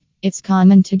It's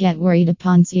common to get worried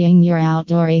upon seeing your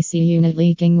outdoor AC unit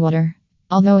leaking water.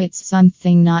 Although it's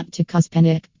something not to cause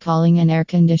panic, calling an air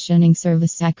conditioning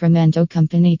service Sacramento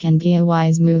company can be a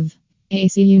wise move.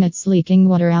 AC units leaking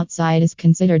water outside is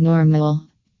considered normal.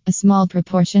 A small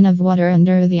proportion of water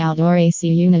under the outdoor AC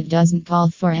unit doesn't call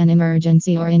for an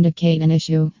emergency or indicate an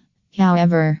issue.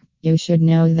 However, you should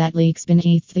know that leaks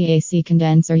beneath the AC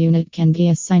condenser unit can be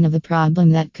a sign of a problem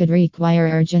that could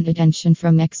require urgent attention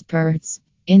from experts.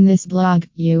 In this blog,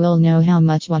 you will know how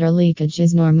much water leakage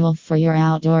is normal for your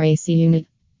outdoor AC unit.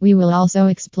 We will also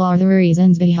explore the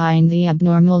reasons behind the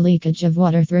abnormal leakage of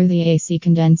water through the AC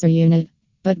condenser unit.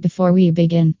 But before we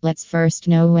begin, let's first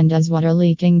know, when does water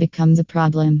leaking becomes a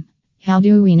problem? How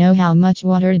do we know how much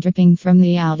water dripping from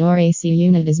the outdoor AC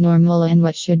unit is normal and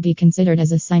what should be considered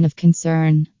as a sign of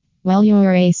concern? While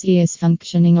your AC is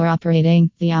functioning or operating,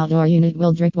 the outdoor unit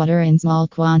will drip water in small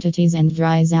quantities and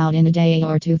dries out in a day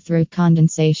or two through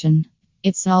condensation.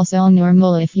 It's also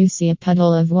normal if you see a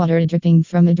puddle of water dripping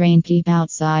from a drain pipe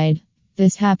outside.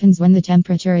 This happens when the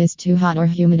temperature is too hot or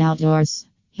humid outdoors.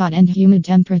 Hot and humid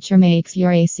temperature makes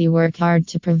your AC work hard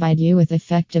to provide you with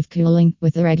effective cooling.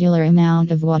 With a regular amount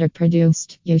of water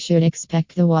produced, you should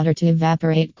expect the water to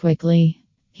evaporate quickly.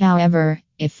 However,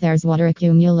 if there's water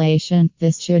accumulation,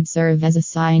 this should serve as a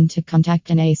sign to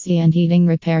contact an AC and heating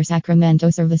repair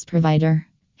Sacramento service provider.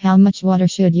 How much water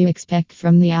should you expect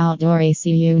from the outdoor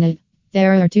AC unit?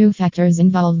 There are two factors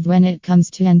involved when it comes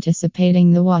to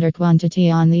anticipating the water quantity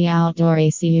on the outdoor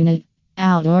AC unit.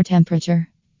 Outdoor temperature.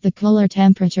 The cooler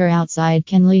temperature outside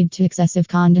can lead to excessive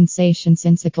condensation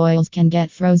since the coils can get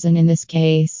frozen in this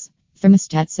case.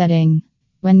 Thermostat setting.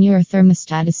 When your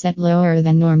thermostat is set lower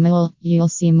than normal, you'll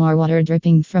see more water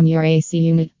dripping from your AC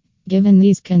unit. Given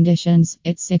these conditions,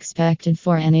 it's expected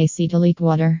for an AC to leak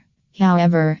water.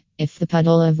 However, if the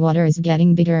puddle of water is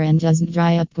getting bigger and doesn't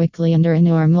dry up quickly under a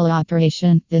normal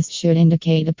operation, this should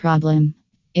indicate a problem.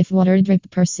 If water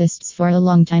drip persists for a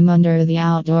long time under the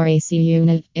outdoor AC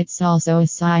unit, it's also a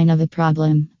sign of a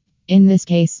problem. In this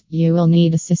case, you will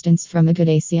need assistance from a good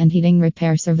AC and heating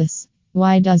repair service.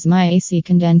 Why does my AC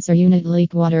condenser unit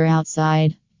leak water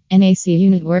outside? An AC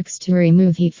unit works to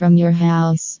remove heat from your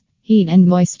house. Heat and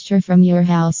moisture from your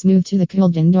house move to the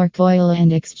cooled indoor coil,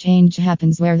 and exchange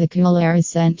happens where the cool air is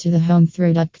sent to the home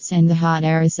through ducts and the hot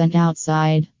air is sent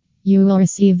outside. You will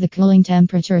receive the cooling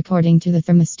temperature according to the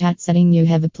thermostat setting you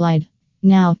have applied.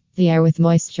 Now, the air with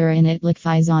moisture in it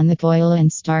liquefies on the coil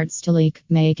and starts to leak,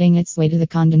 making its way to the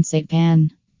condensate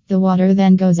pan. The water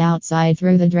then goes outside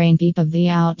through the drain pipe of the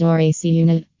outdoor AC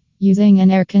unit. Using an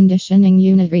air conditioning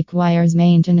unit requires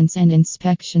maintenance and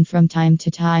inspection from time to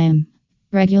time.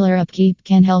 Regular upkeep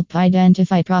can help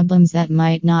identify problems that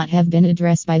might not have been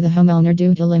addressed by the homeowner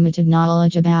due to limited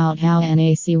knowledge about how an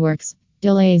AC works.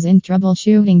 Delays in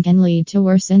troubleshooting can lead to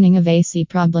worsening of AC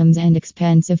problems and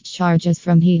expensive charges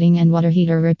from heating and water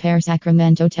heater repair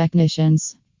Sacramento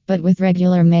technicians. But with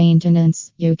regular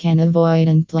maintenance, you can avoid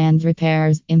unplanned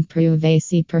repairs, improve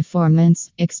AC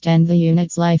performance, extend the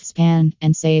unit's lifespan,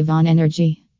 and save on energy.